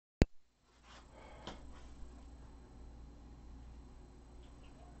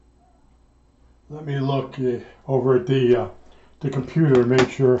Let me look over at the computer and make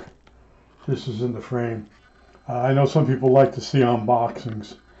sure this is in the frame. I know some people like to see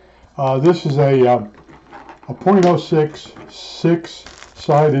unboxings. This is a .06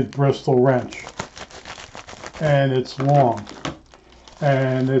 six-sided Bristol wrench, and it's long,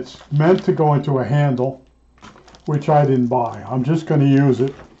 and it's meant to go into a handle, which I didn't buy. I'm just going to use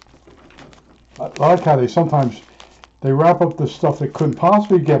it. I like how they wrap up the stuff that couldn't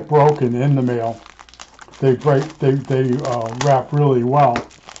possibly get broken in the mail. They wrap really well,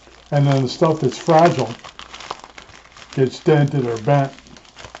 and then the stuff that's fragile gets dented or bent.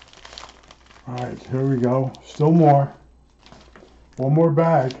 All right, here we go. Still more. One more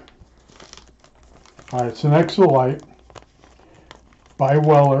bag. All right, it's an Exolite by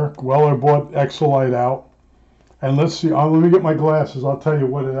Weller. Weller bought Exolite out, and let's see. Let me get my glasses. I'll tell you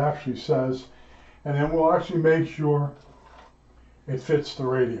what it actually says, and then we'll actually make sure it fits the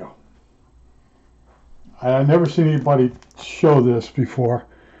radio. I've never seen anybody show this before,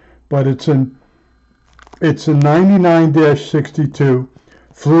 but it's a 99-62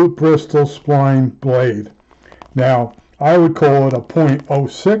 flute Bristol spline blade. Now, I would call it a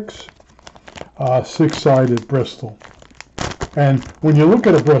 .06 six-sided Bristol. And when you look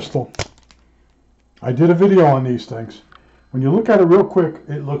at a Bristol, I did a video on these things. When you look at it real quick,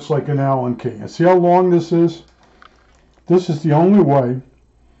 it looks like an Allen key. And see how long this is? This is the only way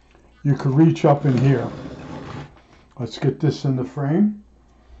you could reach up in here. Let's get this in the frame.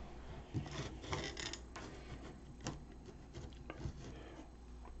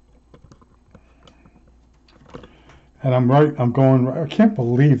 And I'm going right. I can't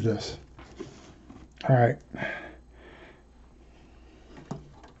believe this. All right.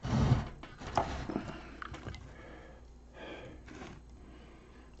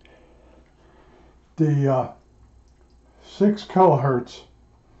 The 6 kilohertz,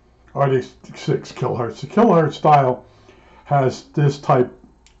 or the 6 kilohertz, the kilohertz dial has this type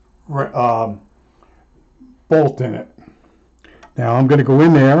bolt in it. Now I'm going to go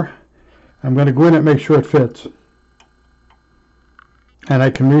in there. I'm going to go in and make sure it fits. And I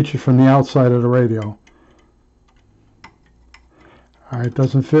can reach it from the outside of the radio. All right, it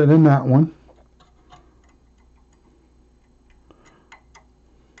doesn't fit in that one.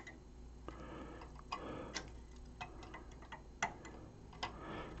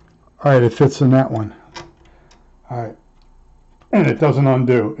 All right, it fits in that one. All right, and it doesn't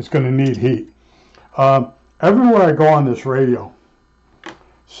undo. It's going to need heat. Everywhere I go on this radio,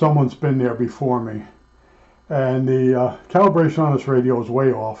 someone's been there before me. And the calibration on this radio is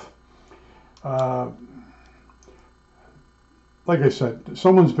way off. Like I said,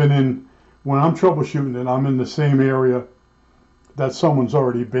 someone's been in, when I'm troubleshooting it, I'm in the same area that someone's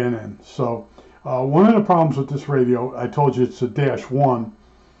already been in. So one of the problems with this radio, I told you it's a -1.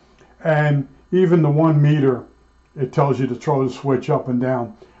 And even the 1 meter, it tells you to throw the switch up and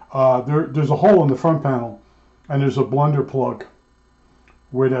down. There's a hole in the front panel, and there's a blender plug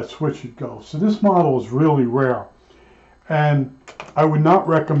where that switch should go. So this model is really rare, and I would not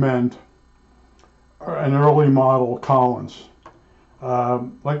recommend an early model Collins.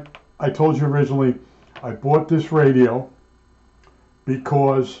 Like I told you originally, I bought this radio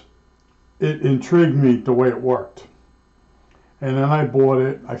because it intrigued me the way it worked. And then I bought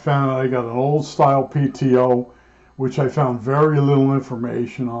it. I found out I got an old style PTO, which I found very little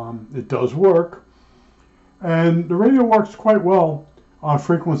information on. It does work, and the radio works quite well on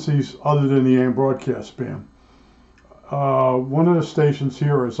frequencies other than the AM broadcast band. One of the stations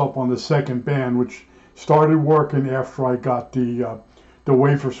here is up on the 2nd band, which started working after I got the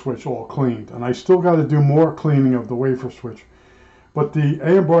wafer switch all cleaned. And I still got to do more cleaning of the wafer switch. But the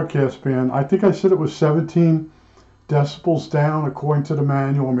AM broadcast band, I think I said it was 17 decibels down according to the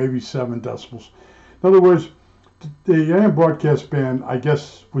manual, or maybe 7 decibels. In other words, the AM broadcast band, I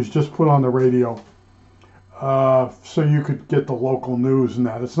guess, was just put on the radio so you could get the local news and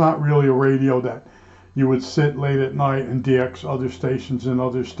that. It's not really a radio that you would sit late at night and DX other stations in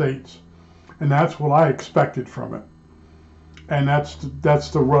other states. And that's what I expected from it. And that's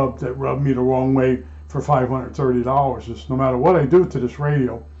the rub that rubbed me the wrong way for $530, is no matter what I do to this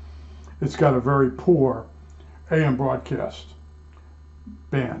radio, it's got a very poor AM broadcast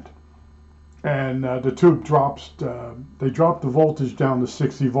band. And the tube drops, they drop the voltage down to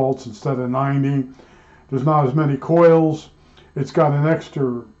 60 volts instead of 90. There's not as many coils. It's got an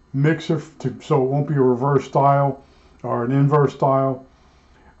extra mixer so it won't be a reverse dial or an inverse dial.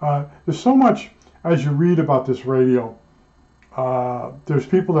 There's so much as you read about this radio. There's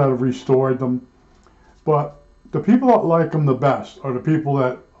people that have restored them, but the people that like them the best are the people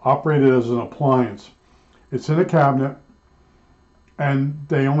that operate it as an appliance. It's in a cabinet, and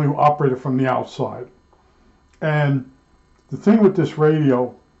they only operate it from the outside. And the thing with this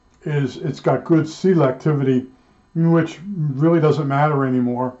radio is it's got good selectivity, which really doesn't matter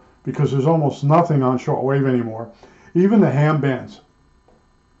anymore because there's almost nothing on shortwave anymore. Even the ham bands.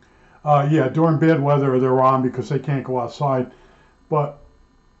 Yeah, during bad weather they're on because they can't go outside. But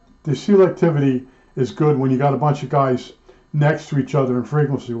the selectivity is good when you got a bunch of guys next to each other in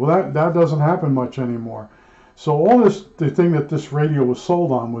frequency. Well, that doesn't happen much anymore. So all this, the thing that this radio was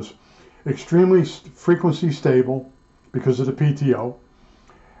sold on was extremely frequency stable because of the PTO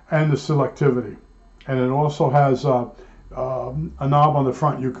and the selectivity. And it also has a knob on the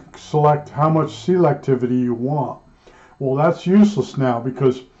front. You can select how much selectivity you want. Well, that's useless now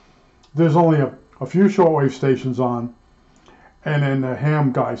because there's only a few shortwave stations on, and then the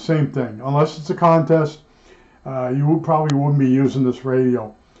ham guy, same thing. Unless it's a contest, probably wouldn't be using this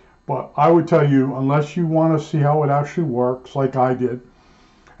radio. But I would tell you, unless you want to see how it actually works, like I did,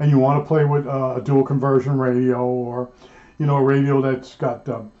 and you want to play with a dual conversion radio, or a radio that's got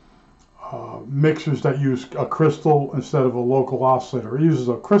mixers that use a crystal instead of a local oscillator. It uses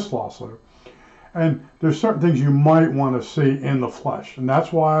a crystal oscillator. And there's certain things you might want to see in the flesh, and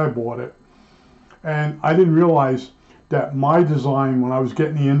that's why I bought it. And I didn't realize that my design, when I was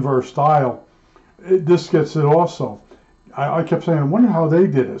getting the inverse dial, this gets it also. I kept saying, I wonder how they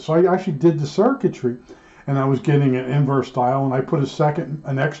did it. So I actually did the circuitry, and I was getting an inverse dial, and I put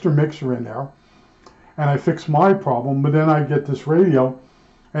an extra mixer in there, and I fixed my problem. But then I get this radio,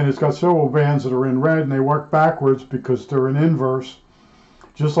 and it's got several bands that are in red, and they work backwards because they're in inverse,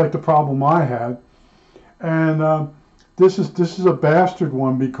 just like the problem I had. And this is a bastard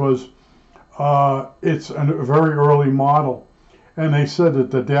one because it's a very early model, and they said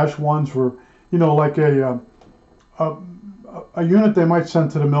that the -1s were, like a unit they might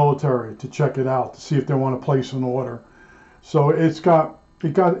send to the military to check it out to see if they want to place an order. So it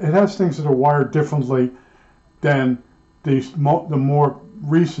has things that are wired differently than the more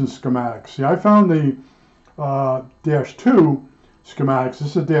recent schematics. See, I found the -2 schematics.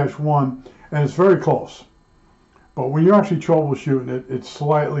 This is a -1, and it's very close. But when you're actually troubleshooting it, it's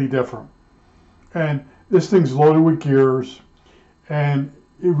slightly different. And this thing's loaded with gears, and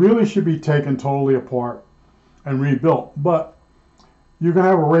it really should be taken totally apart and rebuilt. But you can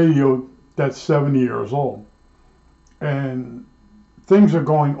have a radio that's 70 years old, and things are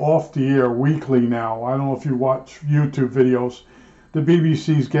going off the air weekly now. I don't know if you watch YouTube videos. The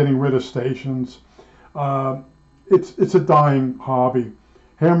BBC's getting rid of stations. It's a dying hobby.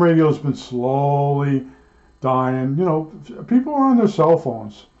 Ham radio's been slowly dying. People are on their cell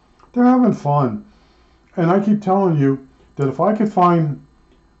phones. They're having fun. And I keep telling you that if I could find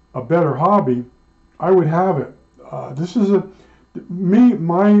a better hobby, I would have it.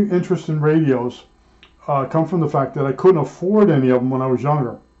 My interest in radios come from the fact that I couldn't afford any of them when I was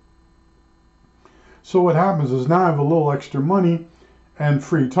younger. So what happens is now I have a little extra money and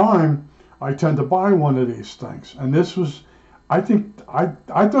free time, I tend to buy one of these things. And this was, I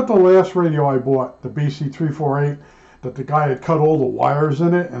thought the last radio I bought, the BC348, that the guy had cut all the wires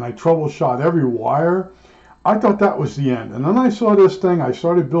in it, and I troubleshot every wire. I thought that was the end. And then I saw this thing. I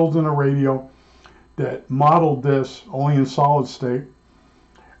started building a radio that modeled this, only in solid state.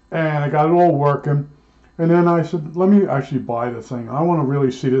 And I got it all working. And then I said, let me actually buy the thing. I want to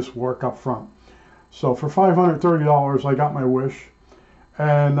really see this work up front. So for $530, I got my wish.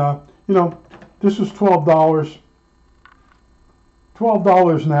 And, this was $12.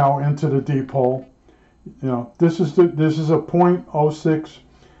 $12 now into the deep hole. This is a .06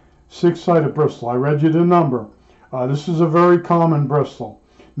 six-sided Bristol. I read you the number. This is a very common Bristol.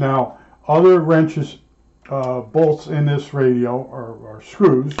 Now, other wrenches, bolts in this radio, or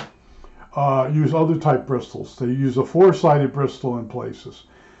screws, use other type Bristols. They use a four-sided Bristol in places.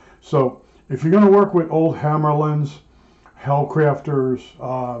 So if you're going to work with old Hammerlands, Hellcrafters,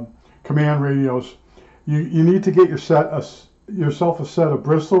 command radios, you need to get yourself a set of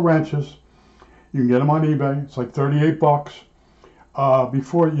Bristol wrenches. You can get them on eBay. It's like 38 bucks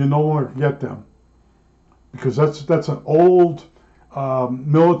before you no longer get them, because that's an old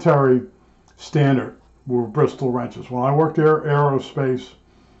military standard were Bristol wrenches. When I worked aerospace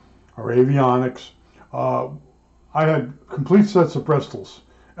or avionics, I had complete sets of Bristols,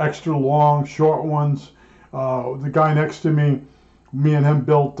 extra long, short ones. The guy next to me and him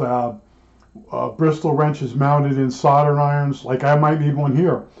built Bristol wrenches mounted in solder irons. Like I might need one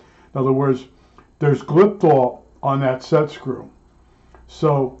here. In other words, there's Gliptol on that set screw.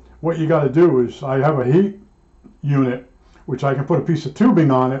 So what you got to do is, I have a heat unit, which I can put a piece of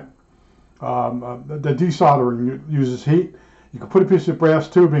tubing on it. The desoldering uses heat. You can put a piece of brass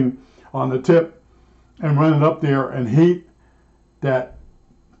tubing on the tip and run it up there and heat that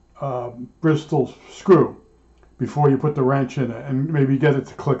Bristol screw before you put the wrench in it and maybe get it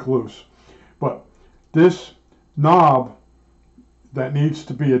to click loose. But this knob that needs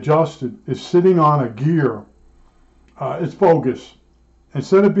to be adjusted is sitting on a gear. It's bogus.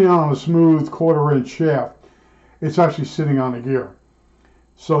 Instead of being on a smooth 1/4 inch shaft, it's actually sitting on a gear.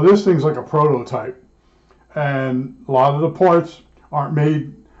 So this thing's like a prototype, and a lot of the parts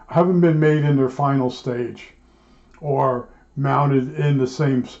haven't been made in their final stage or mounted in the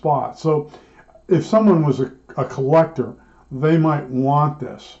same spot. So if someone was a collector, they might want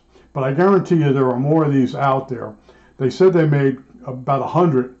this. But I guarantee you there are more of these out there. They said they made about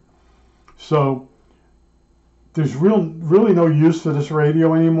 100. So there's really no use for this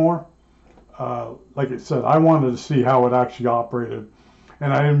radio anymore. Like I said, I wanted to see how it actually operated,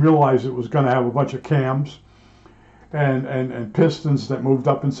 and I didn't realize it was going to have a bunch of cams and pistons that moved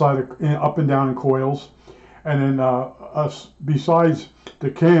up and down in coils, and then besides the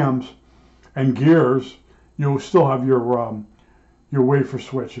cams and gears, you'll still have your wafer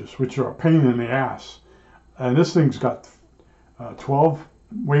switches, which are a pain in the ass. And this thing's got 12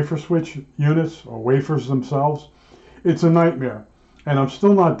 wafer switch units, or wafers themselves. It's a nightmare, and I'm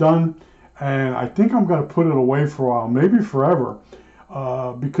still not done, and I think I'm going to put it away for a while, maybe forever,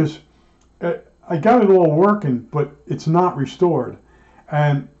 because I got it all working, but it's not restored,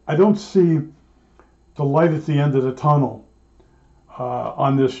 and I don't see the light at the end of the tunnel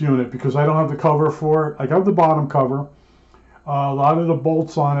on this unit because I don't have the cover for it. I got the bottom cover. A lot of the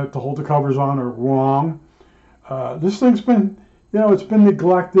bolts on it to hold the covers on are wrong. This thing's been, it's been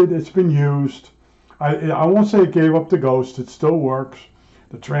neglected. It's been used. I won't say it gave up the ghost. It still works.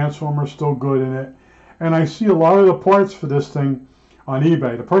 The transformer's still good in it. And I see a lot of the parts for this thing on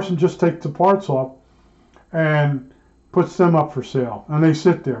eBay. The person just takes the parts off and puts them up for sale. And they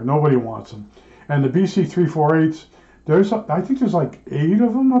sit there. Nobody wants them. And the BC348s, I think there's like 8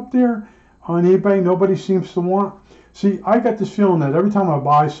 of them up there on eBay. Nobody seems to want. See, I got this feeling that every time I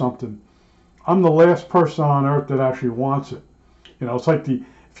buy something, I'm the last person on earth that actually wants it. It's like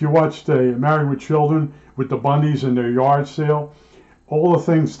if you watched Married with Children with the Bundys in their yard sale, all the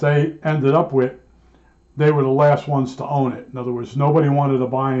things they ended up with, they were the last ones to own it. In other words, nobody wanted to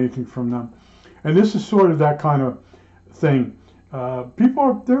buy anything from them. And this is sort of that kind of thing.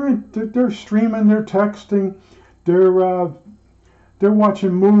 People they're streaming, they're texting, they're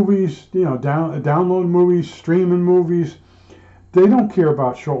watching movies, download movies, streaming movies. They don't care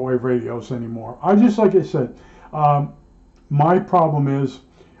about shortwave radios anymore. Like I said, my problem is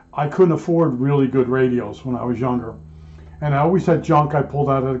I couldn't afford really good radios when I was younger. And I always had junk I pulled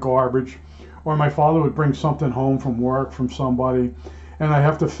out of the garbage. Or my father would bring something home from work from somebody, and I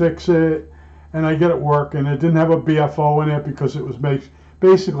have to fix it, and I get it working. It didn't have a BFO in it because it was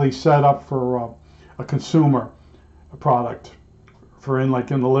basically set up for a consumer product for in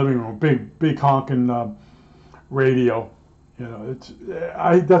the living room, big honking radio.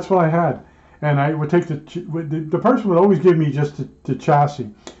 That's what I had, and I would take the person would always give me just the chassis.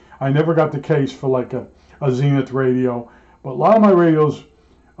 I never got the case for like a Zenith radio, but a lot of my radios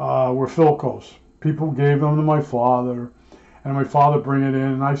were Philcos. People gave them to my father, and my father bring it in.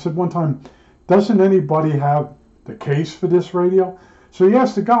 And I said one time, doesn't anybody have the case for this radio? So he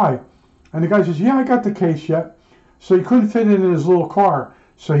asked the guy, and the guy says, yeah, I got the case yet. So he couldn't fit it in his little car,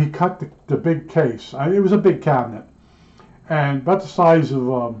 so he cut the big case. It was a big cabinet, and about the size of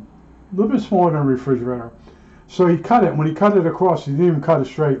a little bit smaller than a refrigerator. So he cut it. When he cut it across, he didn't even cut it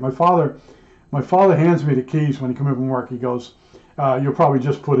straight. My father hands me the keys when he come in from work. He goes, you'll probably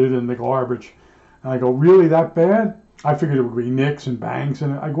just put it in the garbage. And I go, really, that bad? I figured it would be nicks and bangs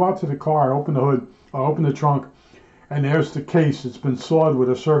in it. I go out to the car, I open the hood, I open the trunk, and there's the case. It's been sawed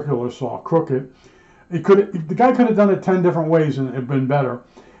with a circular saw, crooked. The guy could have done it 10 different ways and it'd been better.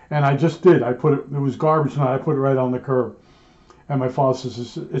 And I just did. It was garbage night. I put it right on the curb. And my father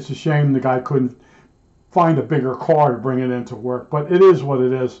says, it's a shame the guy couldn't find a bigger car to bring it into work. But it is what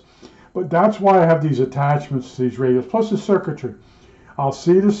it is. But that's why I have these attachments to these radios, plus the circuitry. I'll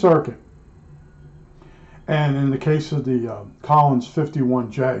see the circuit. And in the case of the Collins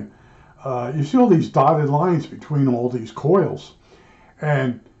 51J, you see all these dotted lines between all these coils.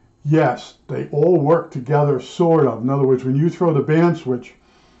 And yes, they all work together, sort of. In other words, when you throw the band switch,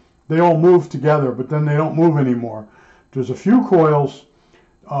 they all move together, but then they don't move anymore. There's a few coils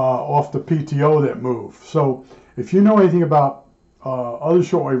off the PTO that move. So if you know anything about other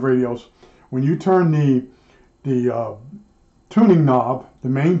shortwave radios, when you turn the tuning knob, the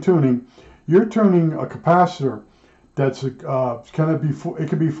main tuning, you're tuning a capacitor that's it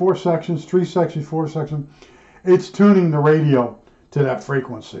could be 4 sections, 3 sections, 4 sections. It's tuning the radio to that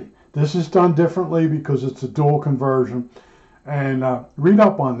frequency. This is done differently because it's a dual conversion, and read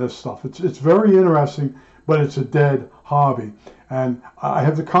up on this stuff. It's very interesting, but it's a dead hobby. And I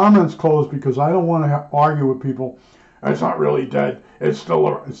have the comments closed because I don't want to argue with people. It's not really dead. It's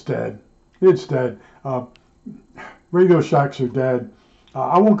dead. It's dead. Radio Shacks are dead.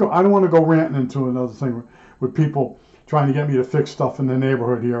 I won't go. I don't want to go ranting into another thing with people trying to get me to fix stuff in the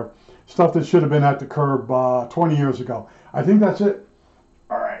neighborhood here. Stuff that should have been at the curb 20 years ago. I think that's it.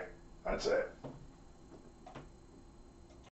 All right, that's it.